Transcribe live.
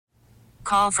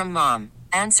call from mom.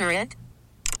 Answer it.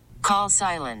 Call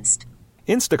silenced.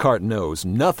 Instacart knows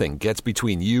nothing gets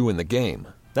between you and the game.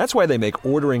 That's why they make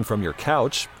ordering from your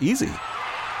couch easy.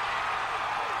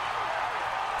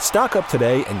 Stock up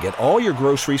today and get all your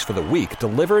groceries for the week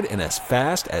delivered in as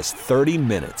fast as 30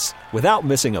 minutes without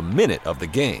missing a minute of the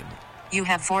game. You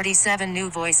have 47 new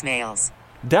voicemails.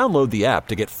 Download the app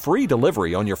to get free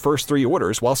delivery on your first 3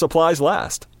 orders while supplies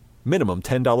last. Minimum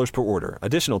 $10 per order.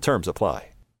 Additional terms apply.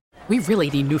 We really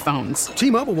need new phones.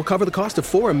 T-Mobile will cover the cost of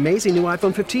 4 amazing new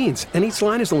iPhone 15s, and each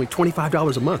line is only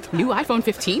 $25 a month. New iPhone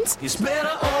 15s? It's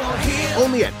better over here.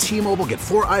 Only at T-Mobile, get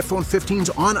 4 iPhone 15s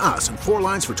on us and 4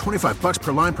 lines for $25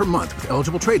 per line per month with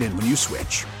eligible trade-in when you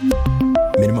switch.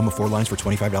 Minimum of 4 lines for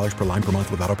 $25 per line per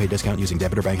month with autopay discount using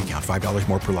debit or bank account. $5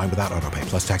 more per line without autopay,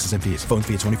 plus taxes and fees. Phone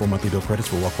fee at 24 monthly bill credits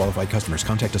for well-qualified customers.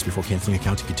 Contact us before canceling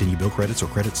account to continue bill credits or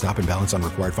credit stop and balance on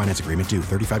required finance agreement due.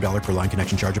 $35 per line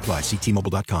connection charge applies. See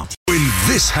T-Mobile.com. When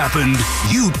this happened,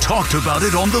 you talked about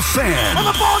it on The Fan. And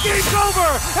the ball game's over,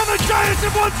 and the Giants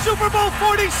have won Super Bowl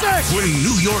 46. When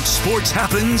New York sports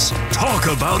happens, talk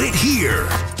about it here.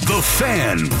 The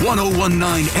Fan,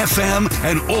 101.9 FM,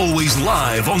 and always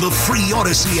live on the free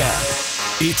Odyssey app.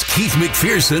 It's Keith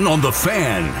McPherson on The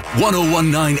Fan,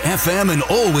 101.9 FM, and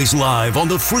always live on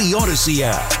the free Odyssey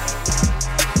app.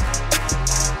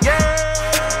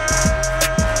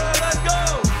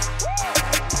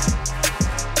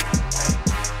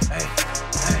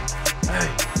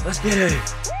 Let's get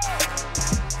it.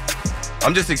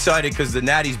 I'm just excited because the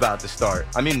Natty's about to start.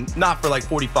 I mean, not for like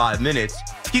 45 minutes.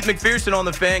 Keith McPherson on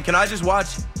The Fan. Can I just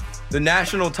watch the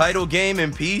national title game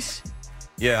in peace?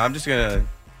 Yeah, I'm just gonna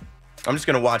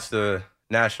watch the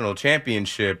national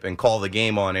championship and call the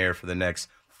game on air for the next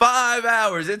 5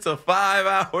 hours. It's a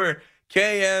 5-hour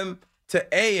KM to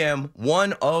AM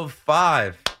 1 of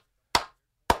 5.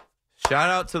 Shout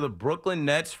out to the Brooklyn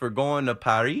Nets for going to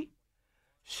Paris.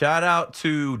 Shout out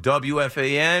to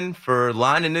WFAN for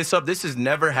lining this up. This has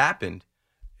never happened.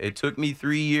 It took me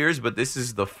 3 years, but this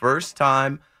is the first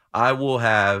time I will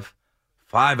have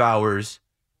 5 hours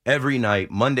every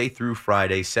night, Monday through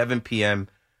Friday, 7 p.m.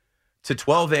 to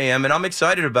 12 a.m., and I'm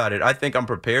excited about it. I think I'm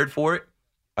prepared for it.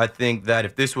 I think that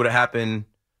if this would have happened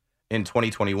in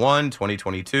 2021,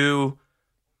 2022,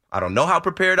 I don't know how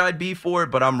prepared I'd be for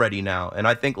it, but I'm ready now. And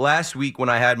I think last week when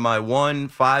I had my 1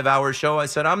 5-hour show, I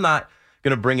said I'm not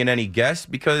going to bring in any guests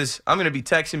because I'm going to be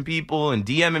texting people and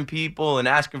DMing people and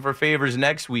asking for favors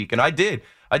next week. And I did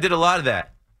a lot of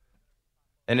that.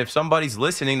 And if somebody's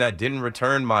listening that didn't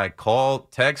return my call,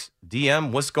 text,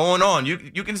 DM, what's going on? You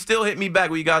can still hit me back.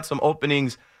 We got some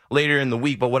openings later in the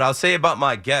week. But what I'll say about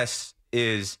my guests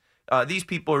is these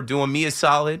people are doing me a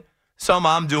solid. Some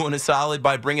I'm doing a solid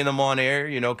by bringing them on air,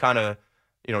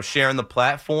 sharing the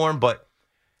platform. But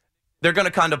they're going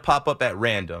to kind of pop up at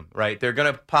random, right? They're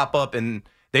going to pop up and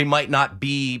they might not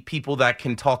be people that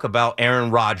can talk about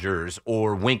Aaron Rodgers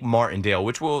or Wink Martindale,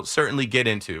 which we'll certainly get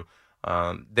into.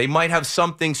 They might have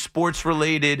something sports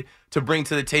related to bring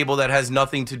to the table that has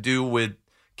nothing to do with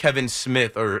Kevin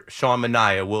Smith or Sean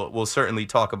Mania. We'll certainly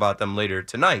talk about them later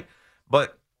tonight.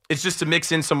 But it's just to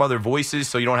mix in some other voices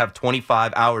so you don't have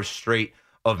 25 hours straight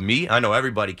of me. I know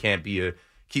everybody can't be a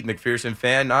Keith McPherson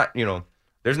fan.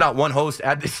 There's not one host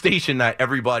at this station that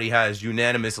everybody has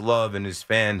unanimous love and is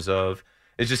fans of.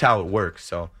 It's just how it works.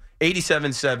 So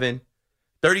 87.7,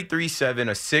 33.7,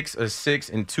 a 6, a 6,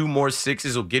 and 2 more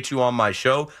 6s will get you on my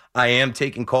show. I am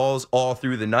taking calls all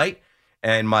through the night,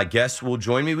 and my guests will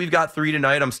join me. We've got 3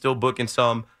 tonight. I'm still booking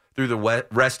some through the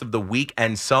rest of the week,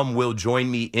 and some will join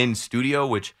me in studio,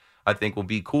 which I think will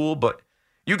be cool. But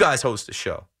you guys host the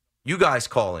show. You guys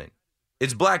call in.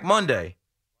 It's Black Monday.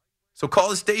 So call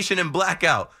the station and black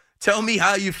out. Tell me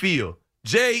how you feel.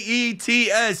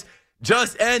 JETS,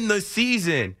 just end the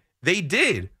season. They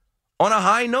did, on a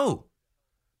high note.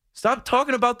 Stop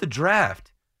talking about the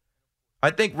draft.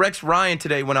 I think Rex Ryan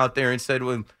today went out there and said,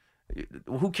 well,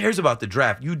 who cares about the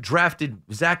draft? You drafted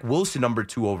Zach Wilson number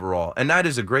 2 overall, and that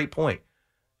is a great point.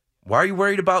 Why are you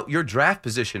worried about your draft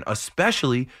position,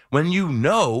 especially when you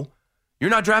know you're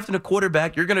not drafting a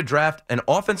quarterback, you're going to draft an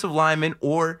offensive lineman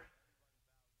or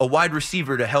a wide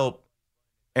receiver to help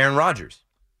Aaron Rodgers.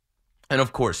 And,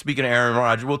 of course, speaking of Aaron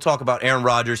Rodgers, we'll talk about Aaron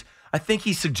Rodgers. I think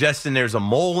he's suggesting there's a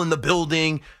mole in the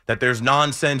building, that there's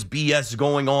nonsense BS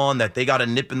going on, that they got a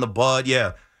nip in the bud.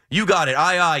 Yeah, you got it.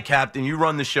 Aye, Captain. You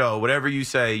run the show. Whatever you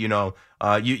say,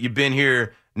 you've been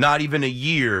here not even a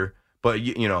year, but,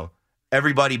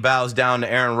 everybody bows down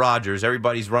to Aaron Rodgers.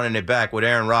 Everybody's running it back with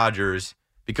Aaron Rodgers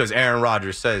because Aaron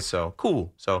Rodgers says so.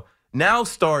 Cool. So now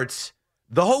starts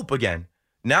the hope again.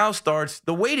 Now starts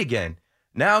the wait again.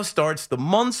 now starts the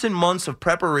months and months of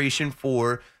preparation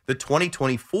for the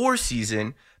 2024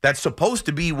 season that's supposed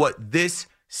to be what this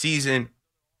season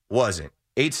wasn't.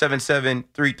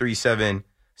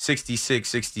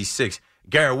 877-337-6666.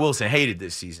 Garrett Wilson hated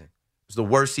this season. It was the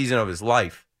worst season of his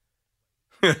life.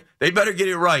 They better get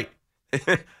it right.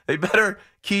 They better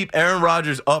keep Aaron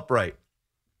Rodgers upright.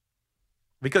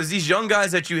 Because these young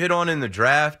guys that you hit on in the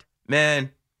draft,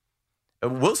 man,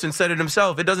 Wilson said it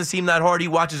himself. It doesn't seem that hard. He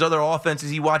watches other offenses.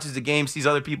 He watches the game, sees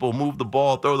other people move the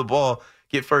ball, throw the ball,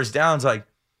 get first downs. Like,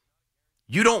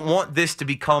 you don't want this to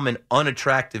become an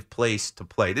unattractive place to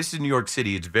play. This is New York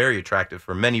City. It's very attractive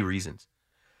for many reasons.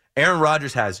 Aaron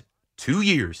Rodgers has 2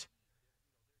 years.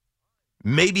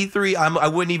 Maybe 3. I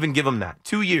wouldn't even give him that.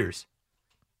 2 years.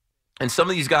 And some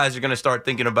of these guys are going to start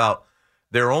thinking about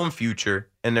their own future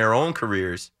and their own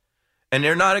careers. And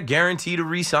they're not a guarantee to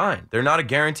re-sign. They're not a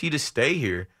guarantee to stay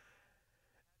here.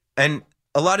 And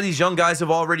a lot of these young guys have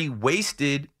already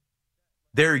wasted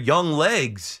their young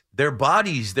legs, their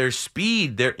bodies, their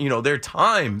speed, their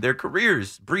time, their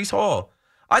careers. Breece Hall.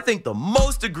 I think the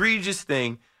most egregious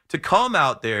thing to come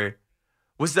out there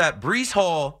was that Breece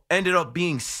Hall ended up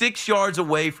being 6 yards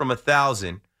away from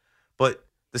 1,000, but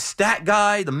the stat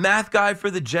guy, the math guy for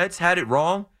the Jets had it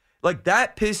wrong. Like,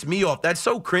 that pissed me off. That's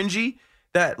so cringy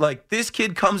that, like, this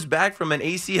kid comes back from an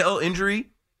ACL injury,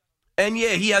 and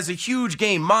yeah, he has a huge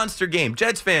game, monster game.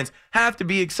 Jets fans have to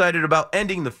be excited about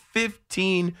ending the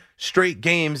 15 straight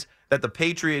games that the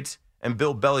Patriots and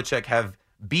Bill Belichick have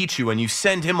beat you, and you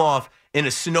send him off in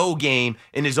a snow game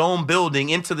in his own building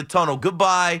into the tunnel.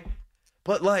 Goodbye.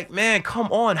 But, like, man,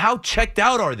 come on. How checked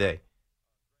out are they?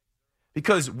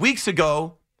 Because weeks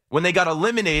ago, when they got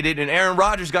eliminated and Aaron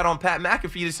Rodgers got on Pat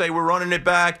McAfee to say, we're running it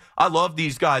back, I love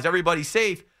these guys, everybody's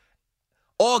safe,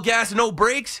 all gas, no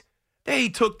brakes, they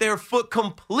took their foot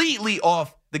completely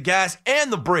off the gas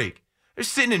and the brake. They're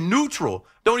sitting in neutral.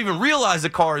 Don't even realize the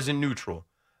car is in neutral.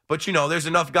 But, there's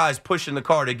enough guys pushing the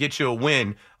car to get you a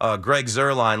win. Greg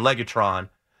Zuerlein, Legatron.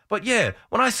 But, yeah,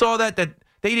 when I saw that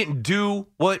they didn't do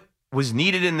what was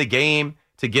needed in the game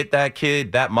to get that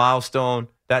kid, that milestone,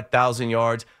 that 1,000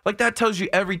 yards. Like, that tells you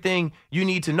everything you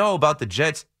need to know about the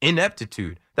Jets'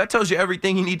 ineptitude. That tells you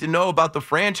everything you need to know about the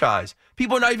franchise.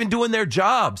 People are not even doing their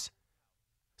jobs.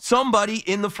 Somebody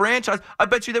in the franchise, I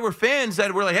bet you there were fans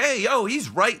that were like, hey, yo, he's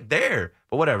right there.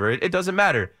 But whatever, it doesn't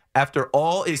matter. After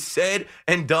all is said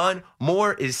and done,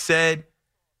 more is said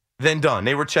than done.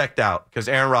 They were checked out because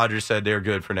Aaron Rodgers said they're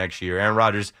good for next year. Aaron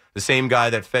Rodgers, the same guy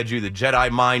that fed you the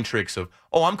Jedi mind tricks of,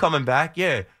 oh, I'm coming back.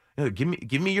 Yeah, give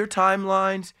me your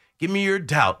timelines. Give me your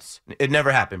doubts. It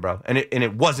never happened, bro. And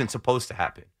it wasn't supposed to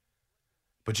happen.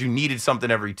 But you needed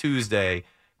something every Tuesday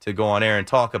to go on air and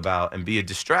talk about and be a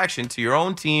distraction to your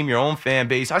own team, your own fan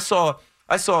base. I saw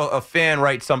a fan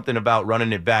write something about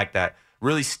running it back that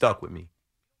really stuck with me.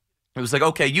 It was like,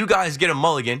 okay, you guys get a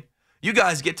mulligan. You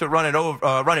guys get to run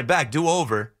it back, do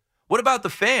over. What about the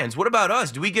fans? What about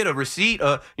us? Do we get a receipt?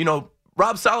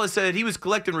 Rob Saleh said he was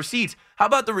collecting receipts. How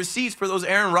about the receipts for those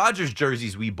Aaron Rodgers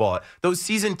jerseys we bought, those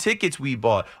season tickets we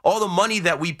bought, all the money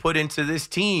that we put into this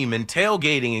team and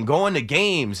tailgating and going to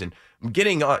games and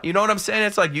getting, you know what I'm saying?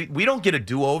 It's like we don't get a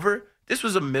do-over. This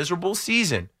was a miserable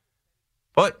season.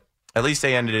 But at least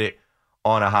they ended it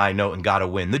on a high note and got a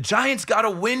win. The Giants got a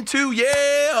win too,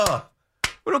 yeah!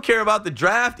 We don't care about the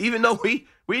draft, even though we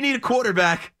need a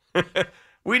quarterback.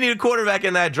 We need a quarterback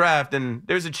in that draft, and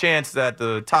there's a chance that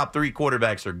the top 3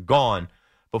 quarterbacks are gone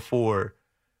before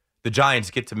the Giants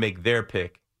get to make their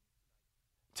pick.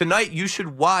 Tonight, you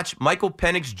should watch Michael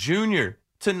Penix Jr.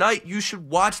 Tonight, you should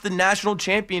watch the national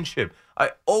championship.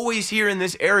 I always hear in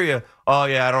this area, oh,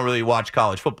 yeah, I don't really watch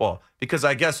college football because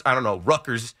I guess, I don't know,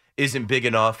 Rutgers isn't big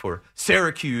enough or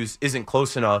Syracuse isn't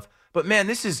close enough. But, man,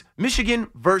 this is Michigan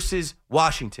versus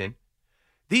Washington.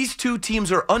 These two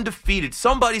teams are undefeated.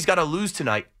 Somebody's got to lose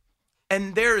tonight.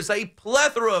 And there is a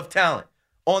plethora of talent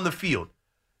on the field.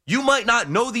 You might not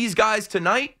know these guys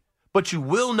tonight, but you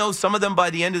will know some of them by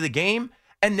the end of the game,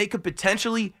 and they could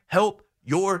potentially help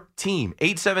your team.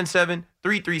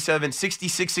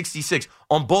 877-337-6666.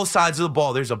 On both sides of the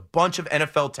ball, there's a bunch of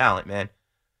NFL talent, man.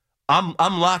 I'm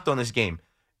locked on this game.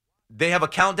 They have a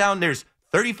countdown. There's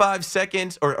 35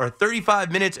 seconds or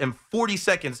 35 minutes and 40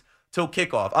 seconds till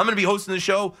kickoff. I'm going to be hosting the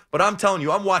show, but I'm telling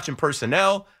you, I'm watching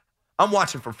personnel. I'm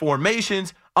watching for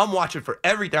formations. I'm watching for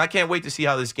everything. I can't wait to see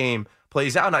how this game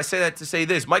plays out. And I say that to say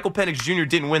this. Michael Penix Jr.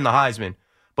 didn't win the Heisman,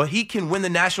 but he can win the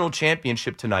national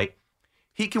championship tonight.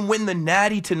 He can win the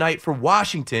Natty tonight for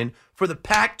Washington, for the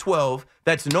Pac-12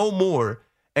 that's no more,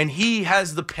 and he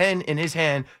has the pen in his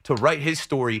hand to write his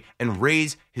story and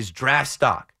raise his draft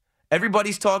stock.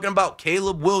 Everybody's talking about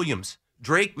Caleb Williams,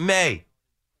 Drake May.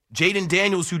 Jaden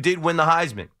Daniels, who did win the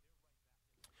Heisman.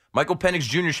 Michael Penix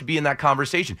Jr. should be in that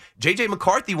conversation. J.J.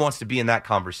 McCarthy wants to be in that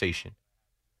conversation.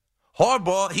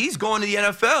 Harbaugh, he's going to the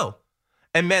NFL.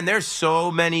 And, man, there's so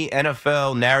many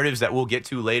NFL narratives that we'll get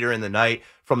to later in the night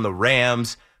from the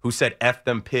Rams, who said F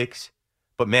them picks.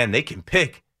 But, man, they can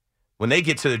pick. When they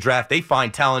get to the draft, they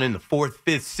find talent in the 4th,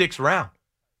 5th, 6th round.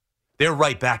 They're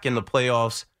right back in the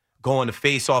playoffs, going to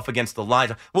face off against the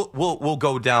Lions. We'll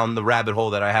go down the rabbit hole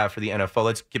that I have for the NFL.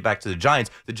 Let's get back to the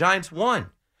Giants. The Giants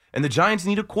won, and the Giants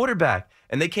need a quarterback.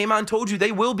 And they came out and told you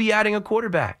they will be adding a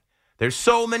quarterback. There's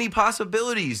so many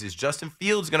possibilities. Is Justin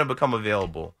Fields going to become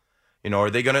available? Are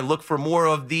they going to look for more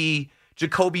of the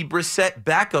Jacoby Brissett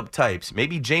backup types?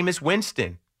 Maybe Jameis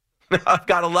Winston. I've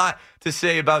got a lot to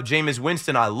say about Jameis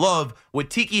Winston. I love what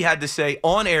Tiki had to say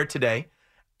on air today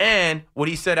and what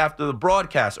he said after the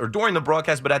broadcast, or during the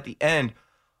broadcast, but at the end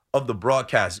of the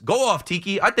broadcast. Go off,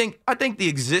 Tiki. I think the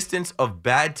existence of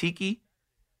bad Tiki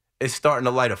is starting to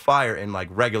light a fire in like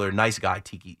regular nice guy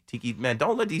Tiki. Tiki, man,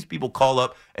 don't let these people call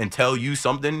up and tell you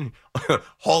something.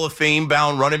 Hall of Fame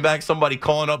bound running back, somebody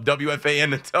calling up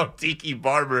WFAN to tell Tiki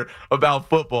Barber about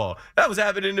football. That was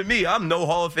happening to me. I'm no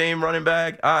Hall of Fame running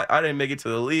back. I didn't make it to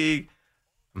the league.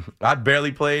 I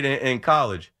barely played in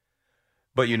college.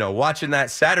 But, watching that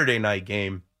Saturday night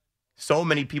game, so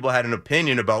many people had an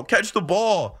opinion about catch the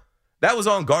ball. That was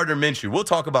on Gardner Minshew. We'll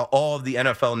talk about all of the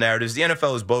NFL narratives. The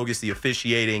NFL is bogus, the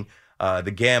officiating,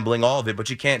 the gambling, all of it, but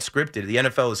you can't script it. The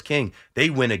NFL is king. They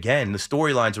win again. The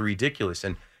storylines are ridiculous.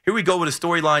 And here we go with a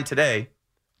storyline today.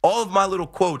 All of my little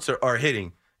quotes are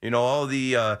hitting. All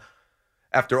the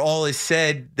after all is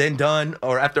said, then done,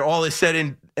 or after all is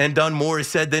said and done, more is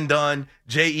said than done.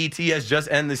 JET has just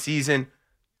ended the season.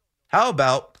 How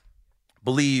about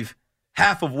believe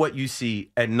half of what you see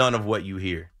and none of what you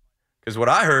hear? Because what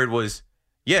I heard was,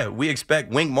 yeah, we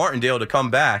expect Wink Martindale to come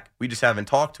back. We just haven't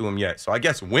talked to him yet. So I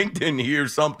guess Wink didn't hear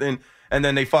something, and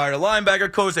then they fired a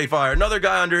linebacker coach. They fired another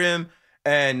guy under him,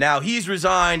 and now he's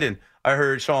resigned. And I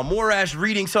heard Sean Morash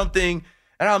reading something,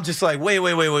 and I'm just like, wait.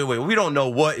 We don't know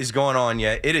what is going on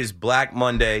yet. It is Black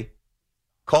Monday.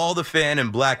 Call the fan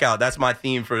and black out. That's my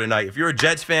theme for tonight. If you're a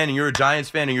Jets fan and you're a Giants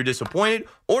fan and you're disappointed,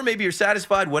 or maybe you're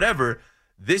satisfied, whatever,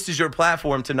 this is your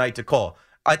platform tonight to call.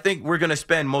 I think we're going to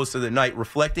spend most of the night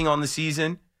reflecting on the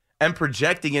season and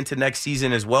projecting into next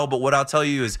season as well. But what I'll tell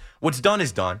you is what's done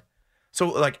is done.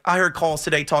 So, I heard calls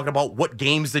today talking about what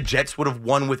games the Jets would have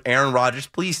won with Aaron Rodgers.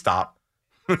 Please stop.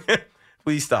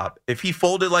 Please stop. If he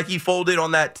folded like he folded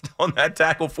on that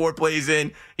tackle 4 plays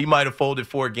in, he might have folded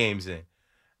 4 games in.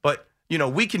 But,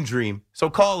 we can dream. So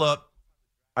call up.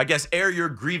 I guess air your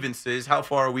grievances. How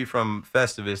far are we from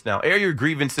Festivus now? Air your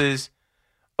grievances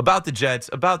about the Jets,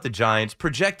 about the Giants,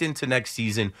 project into next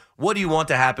season. What do you want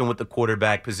to happen with the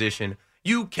quarterback position?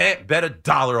 You can't bet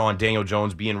 $1 on Daniel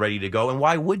Jones being ready to go, and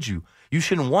why would you? You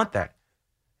shouldn't want that.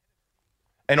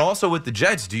 And also with the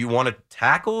Jets, do you want a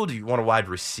tackle? Do you want a wide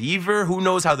receiver? Who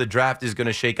knows how the draft is going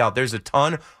to shake out? There's a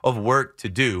ton of work to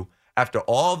do. After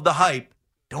all of the hype,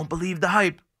 don't believe the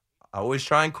hype. I always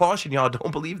try and caution y'all,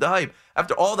 don't believe the hype.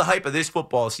 After all the hype of this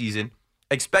football season,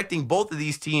 expecting both of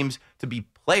these teams to be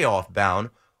playoff bound,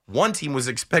 one team was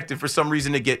expected for some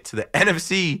reason to get to the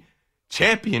NFC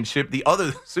Championship, the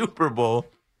other Super Bowl,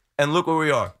 and look where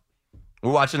we are.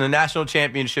 We're watching the National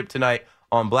Championship tonight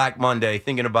on Black Monday,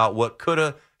 thinking about what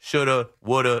coulda, shoulda,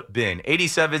 woulda been.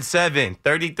 87-7,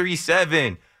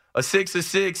 33-7, a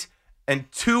 6-6,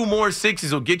 and 2 more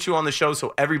 6s will get you on the show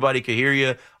so everybody can hear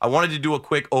you. I wanted to do a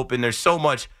quick open. There's so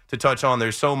much to touch on.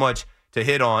 There's so much to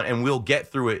hit on, and we'll get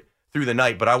through it through the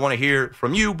night. But I want to hear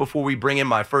from you before we bring in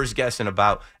my first guest in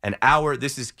about an hour.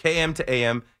 This is KM to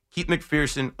AM, Keith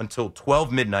McPherson until 12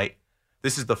 midnight.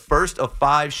 This is the first of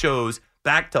 5 shows,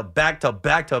 back to back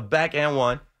and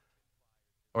one.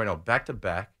 Or no, back to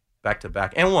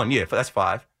back and one. Yeah, that's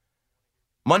 5.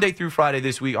 Monday through Friday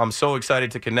this week. I'm so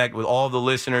excited to connect with all the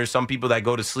listeners. Some people that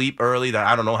go to sleep early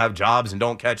that have jobs and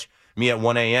don't catch me at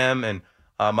 1 a.m. and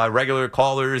my regular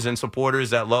callers and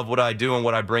supporters that love what I do and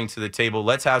what I bring to the table.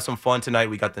 Let's have some fun tonight.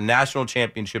 We got the National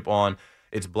Championship on.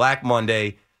 It's Black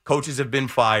Monday. Coaches have been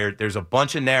fired. There's a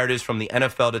bunch of narratives from the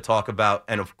NFL to talk about.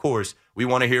 And, of course, we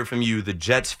want to hear from you, the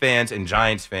Jets fans and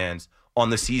Giants fans,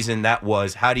 on the season that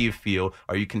was. How do you feel?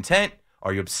 Are you content?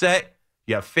 Are you upset?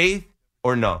 You have faith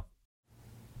or no?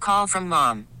 Call from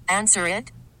mom. Answer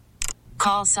it.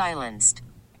 Call silenced.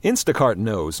 Instacart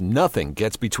knows nothing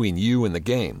gets between you and the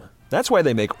game. That's why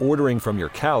they make ordering from your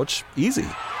couch easy.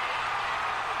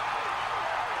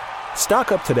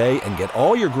 Stock up today and get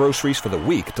all your groceries for the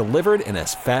week delivered in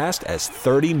as fast as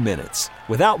 30 minutes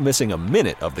without missing a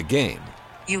minute of the game.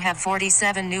 You have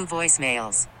 47 new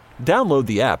voicemails. Download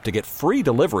the app to get free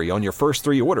delivery on your first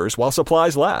 3 orders while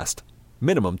supplies last.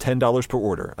 Minimum $10 per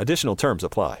order. Additional terms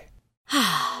apply.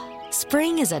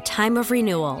 Spring is a time of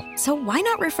renewal, so why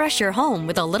not refresh your home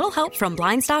with a little help from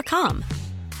Blinds.com?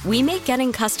 We make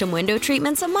getting custom window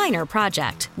treatments a minor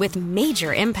project with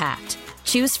major impact.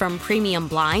 Choose from premium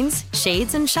blinds,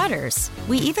 shades, and shutters.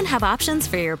 We even have options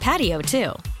for your patio,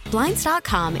 too.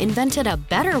 Blinds.com invented a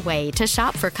better way to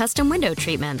shop for custom window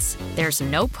treatments. There's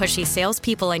no pushy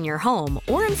salespeople in your home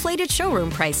or inflated showroom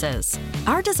prices.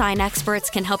 Our design experts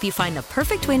can help you find the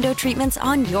perfect window treatments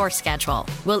on your schedule.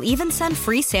 We'll even send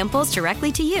free samples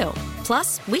directly to you.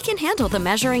 Plus, we can handle the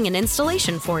measuring and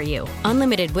installation for you.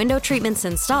 Unlimited window treatments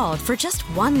installed for just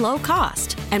one low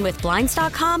cost. And with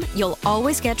Blinds.com, you'll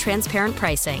always get transparent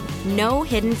pricing. No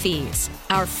hidden fees.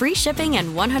 Our free shipping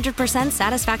and 100%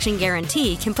 satisfaction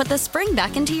guarantee can put the spring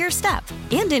back into your step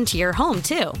and into your home,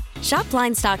 too. Shop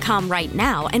Blinds.com right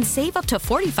now and save up to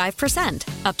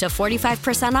 45%. Up to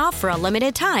 45% off for a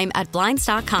limited time at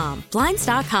Blinds.com.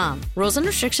 Blinds.com. Rules and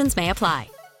restrictions may apply.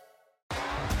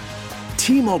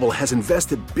 T-Mobile has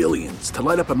invested billions to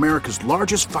light up America's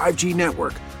largest 5G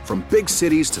network, from big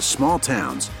cities to small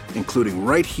towns, including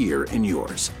right here in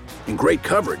yours. And great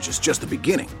coverage is just the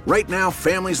beginning. Right now,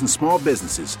 families and small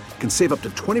businesses can save up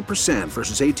to 20%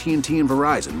 versus AT&T and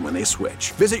Verizon when they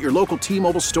switch. Visit your local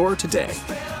T-Mobile store today.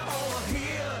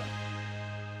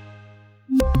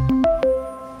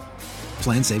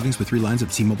 Plan savings with 3 lines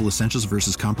of T-Mobile Essentials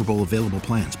versus comparable available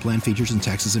plans. Plan features and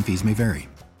taxes and fees may vary.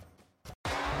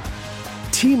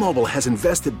 T-Mobile has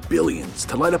invested billions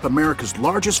to light up America's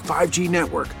largest 5G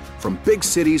network, from big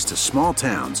cities to small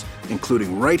towns,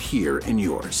 including right here in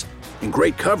yours. And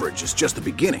great coverage is just the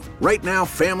beginning. Right now,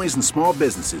 families and small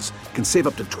businesses can save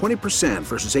up to 20%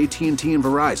 versus AT&T and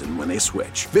Verizon when they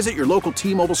switch. Visit your local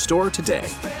T-Mobile store today.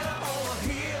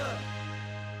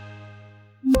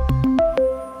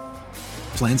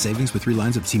 Plan savings with 3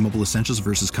 lines of T-Mobile Essentials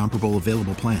versus comparable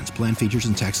available plans. Plan features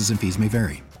and taxes and fees may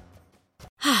vary.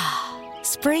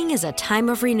 Spring is a time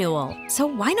of renewal, so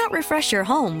why not refresh your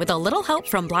home with a little help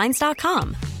from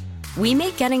Blinds.com? We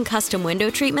make getting custom window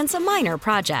treatments a minor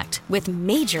project with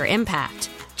major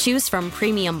impact. Choose from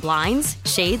premium blinds,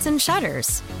 shades, and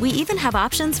shutters. We even have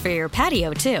options for your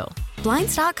patio, too.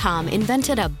 Blinds.com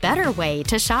invented a better way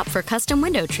to shop for custom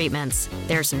window treatments.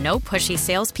 There's no pushy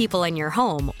salespeople in your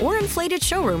home or inflated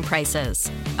showroom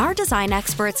prices. Our design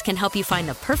experts can help you find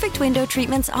the perfect window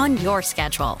treatments on your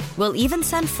schedule. We'll even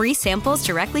send free samples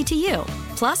directly to you.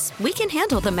 Plus, we can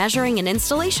handle the measuring and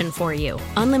installation for you.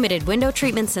 Unlimited window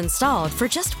treatments installed for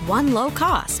just one low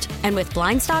cost. And with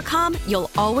Blinds.com,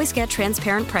 you'll always get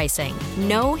transparent pricing.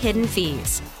 No hidden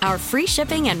fees. Our free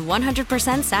shipping and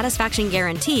 100% satisfaction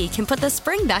guarantee can put the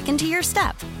spring back into your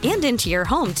step and into your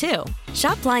home, too.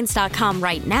 Shop Blinds.com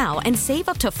right now and save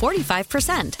up to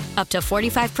 45%. Up to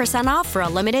 45% off for a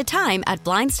limited time at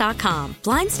Blinds.com.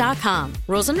 Blinds.com.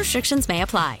 Rules and restrictions may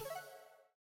apply.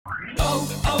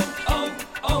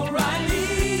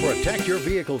 O'Reilly. Protect your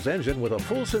vehicle's engine with a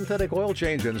full synthetic oil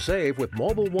change and save with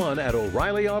Mobil 1 at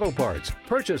O'Reilly Auto Parts.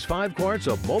 Purchase 5 quarts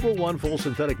of Mobil 1 full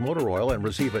synthetic motor oil and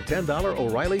receive a $10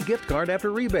 O'Reilly gift card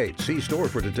after rebate. See store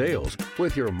for details.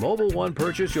 With your Mobil 1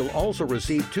 purchase, you'll also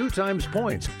receive 2 times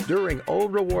points during O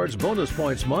Rewards Bonus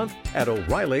Points Month at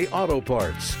O'Reilly Auto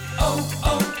Parts.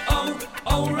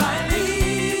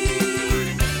 O'Reilly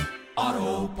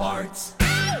Auto Parts.